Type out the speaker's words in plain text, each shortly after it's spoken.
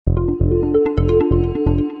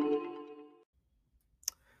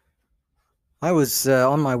I was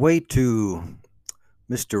on my way to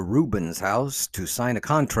Mr. Rubin's house to sign a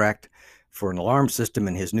contract for an alarm system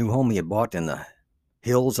in his new home he had bought in the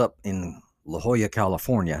hills up in La Jolla,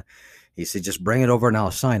 California. He said, just bring it over and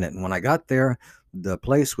I'll sign it. And when I got there, the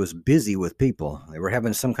place was busy with people. They were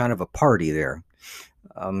having some kind of a party there.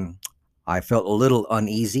 Um, I felt a little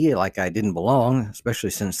uneasy, like I didn't belong,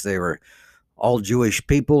 especially since they were all Jewish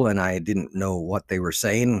people and I didn't know what they were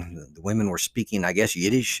saying. The women were speaking, I guess,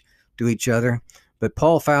 Yiddish to each other. But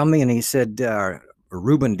Paul found me and he said,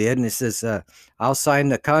 Reuben did, and he says, I'll sign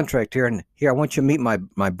the contract here. And here, I want you to meet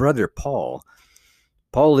my brother, Paul.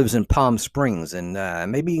 Paul lives in Palm Springs, and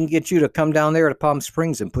maybe he can get you to come down there to Palm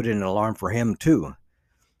Springs and put in an alarm for him, too.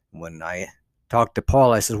 When I talked to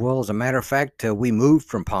Paul, I said, well, as a matter of fact, we moved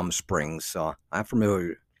from Palm Springs, so I'm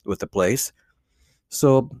familiar with the place.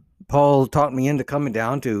 So Paul talked me into coming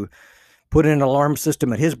down to put in an alarm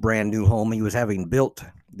system at his brand new home he was having built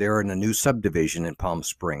there in a new subdivision in Palm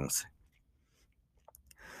Springs.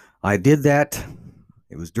 I did that.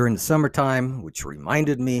 It was during the summertime, which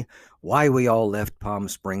reminded me why we all left Palm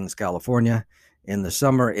Springs, California. In the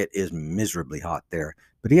summer, it is miserably hot there.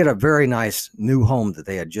 But he had a very nice new home that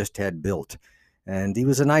they had just had built. And he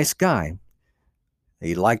was a nice guy.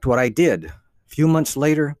 He liked what I did. A few months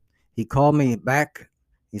later, he called me back.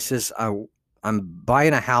 He says, I'm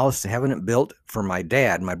buying a house, having it built for my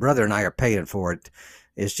dad. My brother and I are paying for it.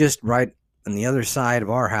 It's just right on the other side of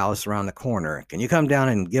our house around the corner. Can you come down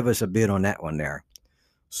and give us a bid on that one there?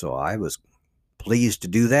 So I was pleased to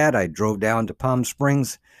do that. I drove down to Palm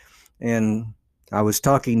Springs and I was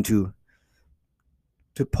talking to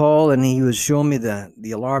Paul, and he was showing me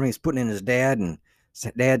the alarm he's putting in his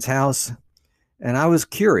dad's house. And I was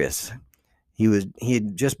curious. He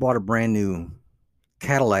had just bought a brand new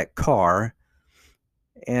Cadillac car.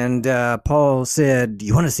 And Paul said, do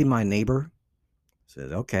you want to see my neighbor? I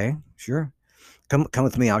said, okay, sure. Come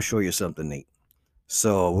with me. I'll show you something neat.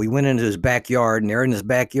 So we went into his backyard, and there in his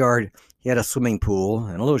backyard, he had a swimming pool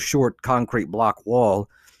and a little short concrete block wall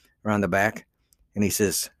around the back. And he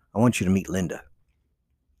says, I want you to meet Linda.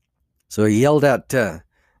 So he yelled out,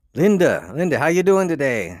 Linda, how you doing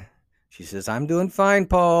today? She says, I'm doing fine,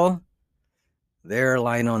 Paul. There,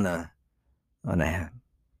 lying on a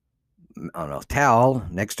towel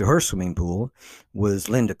next to her swimming pool, was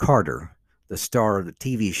Linda Carter, the star of the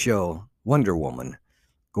TV show Wonder Woman,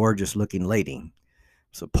 gorgeous looking lady.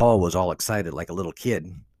 So Paul was all excited like a little kid.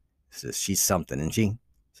 He says, she's something, isn't she? He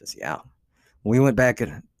says, yeah. We went back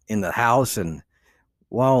in the house, and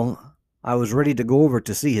while I was ready to go over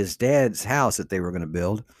to see his dad's house that they were going to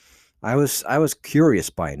build, I was curious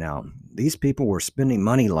by now. These people were spending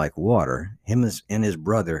money like water, him and his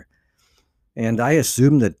brother. And I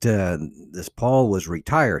assumed that this Paul was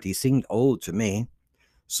retired. He seemed old to me.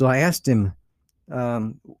 So I asked him,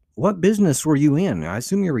 what business were you in? I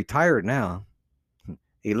assume you're retired now.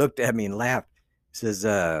 He looked at me and laughed. He says,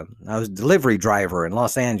 I was a delivery driver in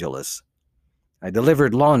Los Angeles. I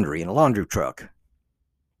delivered laundry in a laundry truck.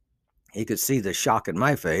 He could see the shock in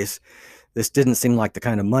my face. This didn't seem like the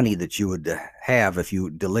kind of money that you would have if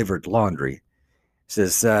you delivered laundry. He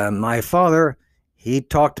says, my father, he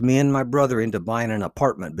talked me and my brother into buying an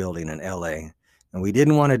apartment building in LA. And we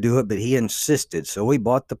didn't want to do it, but he insisted. So we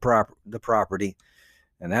bought the property.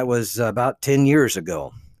 And that was about 10 years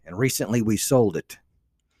ago. And recently we sold it.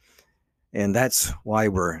 And that's why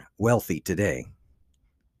we're wealthy today.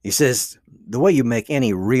 He says, the way you make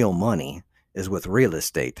any real money is with real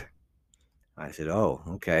estate. I said, oh,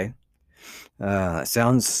 okay.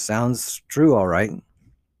 Sounds true, all right.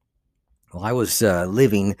 Well, I was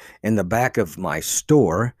living in the back of my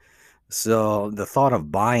store, so the thought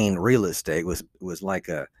of buying real estate was like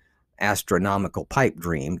a astronomical pipe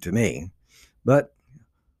dream to me. But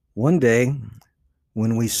one day,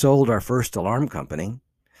 when we sold our first alarm company,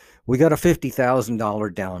 we got a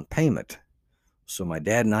 $50,000 down payment. So my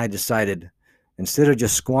dad and I decided, instead of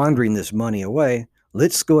just squandering this money away,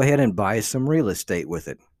 let's go ahead and buy some real estate with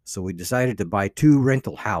it. So we decided to buy 2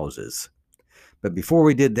 rental houses. But before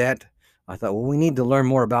we did that, I thought, well, we need to learn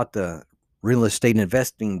more about the real estate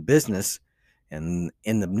investing business. And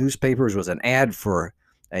in the newspapers was an ad for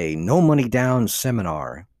a no money down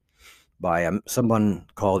seminar by someone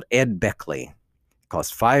called Ed Beckley. It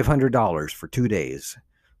cost $500 for 2 days.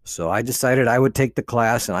 So I decided I would take the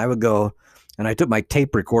class and I would go, and I took my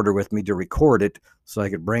tape recorder with me to record it so I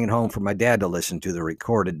could bring it home for my dad to listen to the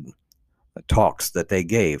recorded talks that they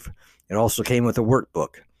gave. It also came with a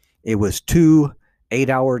workbook. It was 2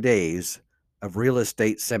 8-hour days of real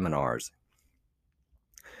estate seminars.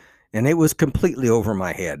 And it was completely over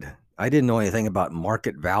my head. I didn't know anything about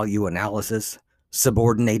market value analysis,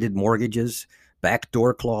 subordinated mortgages,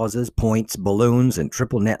 backdoor clauses, points, balloons, and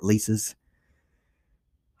triple net leases.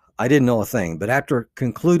 I didn't know a thing, but after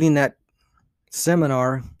concluding that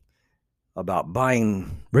seminar about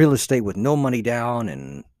buying real estate with no money down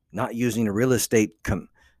and not using a real estate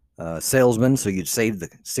salesman so you'd save the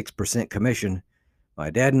 6% commission, my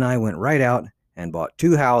dad and I went right out and bought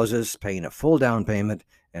 2 houses, paying a full down payment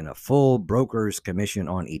and a full broker's commission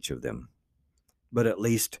on each of them. But at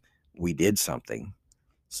least we did something.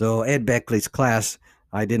 So Ed Beckley's class,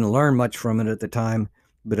 I didn't learn much from it at the time,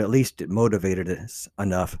 but at least it motivated us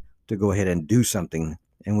enough to go ahead and do something.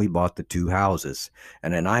 And we bought the 2 houses.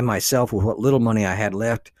 And then I myself, with what little money I had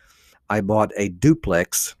left, I bought a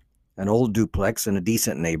duplex, an old duplex in a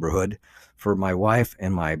decent neighborhood for my wife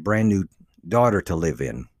and my brand new daughter to live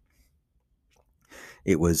in.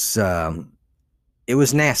 It was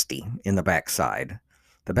nasty in the backside.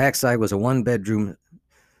 The backside was a 1-bedroom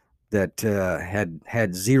that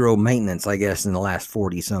had zero maintenance, I guess, in the last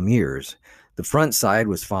 40 some years. The front side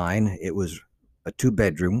was fine. It was a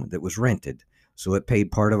 2-bedroom that was rented, so it paid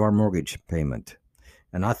part of our mortgage payment.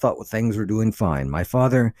 And I thought things were doing fine. My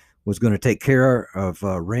father was going to take care of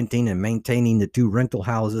renting and maintaining the 2 rental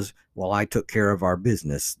houses while I took care of our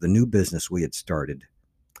business, the new business we had started.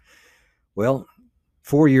 Well,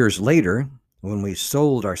 4 years later, when we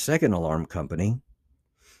sold our second alarm company,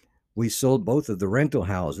 we sold both of the rental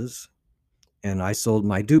houses, and I sold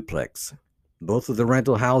my duplex. Both of the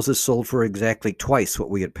rental houses sold for exactly twice what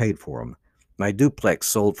we had paid for them. My duplex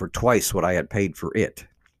sold for twice what I had paid for it.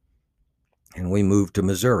 And we moved to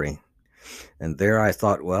Missouri. And there I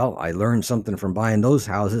thought, well, I learned something from buying those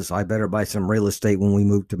houses. I better buy some real estate when we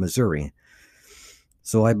moved to Missouri.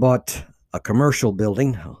 So I bought a commercial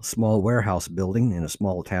building, a small warehouse building in a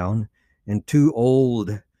small town, and 2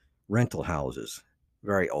 old rental houses,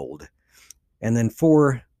 very old, and then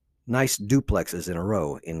 4 nice duplexes in a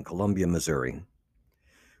row in Columbia, Missouri.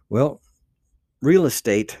 Well, real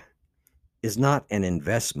estate is not an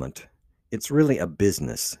investment. It's really a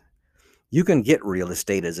business. You can get real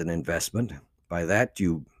estate as an investment. By that,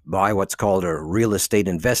 you buy what's called a real estate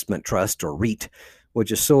investment trust, or REIT,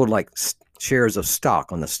 which is sold like shares of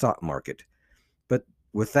stock on the stock market. But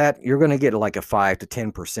with that, you're going to get like a 5 to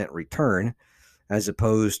 10% return, as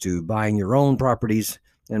opposed to buying your own properties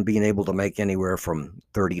and being able to make anywhere from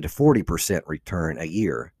 30 to 40% return a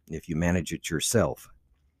year if you manage it yourself.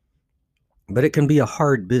 But it can be a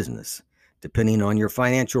hard business. Depending on your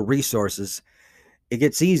financial resources, it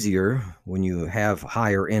gets easier when you have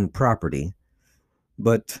higher end property.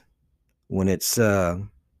 But when it's low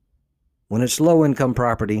income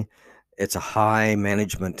property, it's a high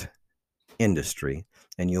management industry,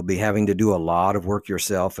 and you'll be having to do a lot of work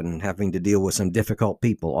yourself and having to deal with some difficult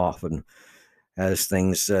people often as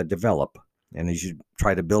things develop and as you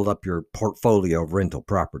try to build up your portfolio of rental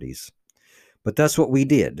properties. But that's what we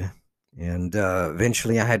did. And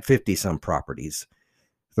eventually I had 50 some properties.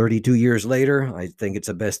 32 years later, I think it's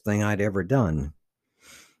the best thing I'd ever done.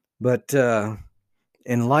 But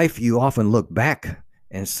in life, you often look back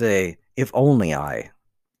and say, if only I.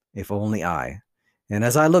 And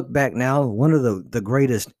as I look back now, one of the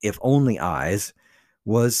greatest if only I's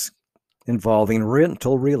was involving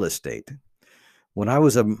rental real estate. When I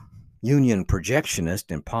was a union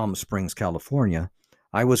projectionist in Palm Springs, California,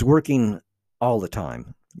 I was working all the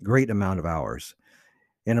time, great amount of hours.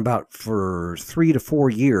 And for 3 to 4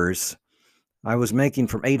 years, I was making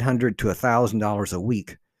from $800 to $1,000 a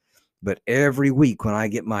week. But every week when I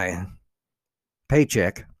get my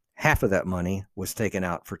paycheck, half of that money was taken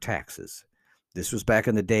out for taxes. This was back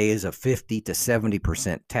in the days of 50 to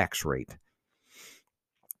 70% tax rate.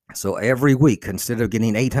 So every week, instead of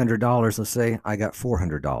getting $800, let's say, I got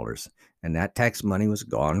 $400, and that tax money was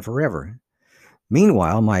gone forever.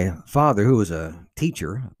 Meanwhile, my father, who was a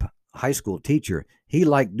teacher, a high school teacher, he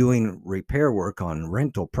liked doing repair work on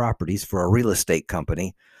rental properties for a real estate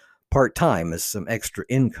company part-time as some extra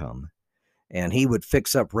income. And he would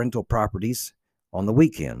fix up rental properties on the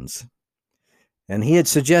weekends. And he had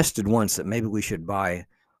suggested once that maybe we should buy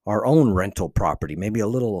our own rental property, maybe a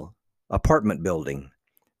little apartment building.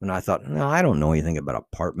 And I thought, no, I don't know anything about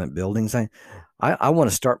apartment buildings. I want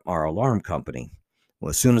to start our alarm company. Well,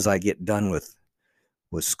 as soon as I get done with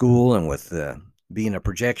school and with being a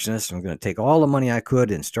projectionist, I'm going to take all the money I could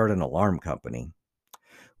and start an alarm company.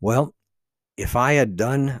 Well, if I had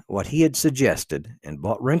done what he had suggested and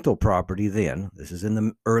bought rental property then, this is in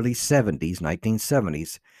the early 70s,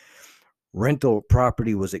 1970s, rental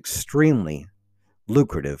property was extremely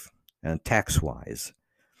lucrative and tax-wise.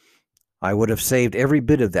 I would have saved every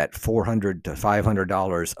bit of that $400 to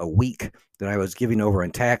 $500 a week that I was giving over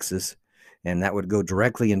in taxes, and that would go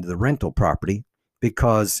directly into the rental property,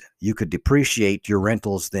 because you could depreciate your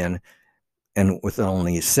rentals then and with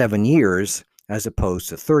only 7 years as opposed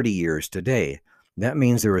to 30 years today. That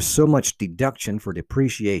means there is so much deduction for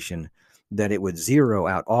depreciation that it would zero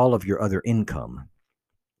out all of your other income,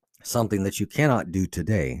 something that you cannot do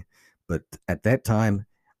today. But at that time,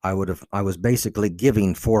 I was basically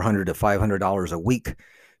giving $400 to $500 a week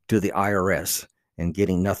to the IRS and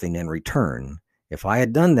getting nothing in return. If I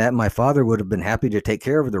had done that, my father would have been happy to take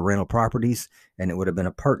care of the rental properties, and it would have been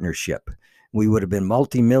a partnership. We would have been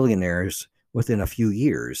multimillionaires within a few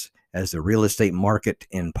years as the real estate market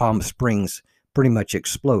in Palm Springs pretty much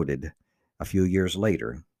exploded a few years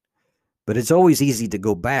later. But it's always easy to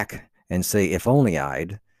go back and say, if only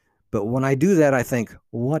I'd. But when I do that, I think,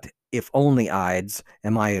 what if only I'ds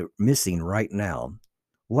am I missing right now?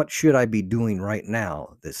 What should I be doing right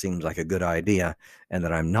now that seems like a good idea and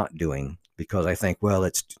that I'm not doing? Because I think, well,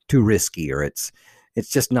 it's too risky, or it's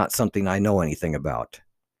just not something I know anything about.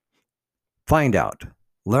 Find out,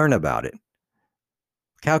 learn about it,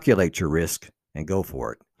 calculate your risk, and go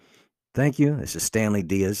for it. Thank you. This is Stanley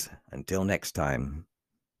Diaz. Until next time.